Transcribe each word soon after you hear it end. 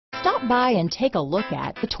Stop by and take a look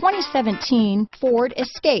at the 2017 Ford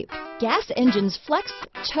Escape. Gas engines flex,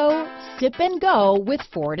 tow, sip and go with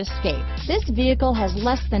Ford Escape. This vehicle has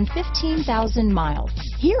less than 15,000 miles.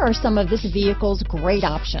 Here are some of this vehicle's great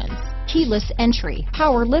options: keyless entry,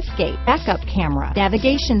 power liftgate, backup camera,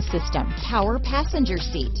 navigation system, power passenger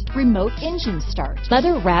seat, remote engine start,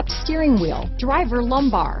 leather-wrapped steering wheel, driver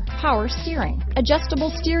lumbar, power steering,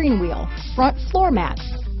 adjustable steering wheel, front floor mats,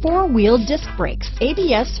 four-wheel disc brakes,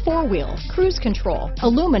 ABS four-wheel, cruise control,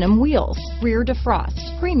 aluminum wheels, rear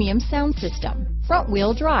defrost, premium sound system,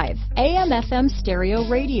 front-wheel drive, AM/FM stereo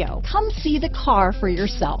radio. Come see the car for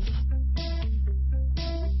yourself.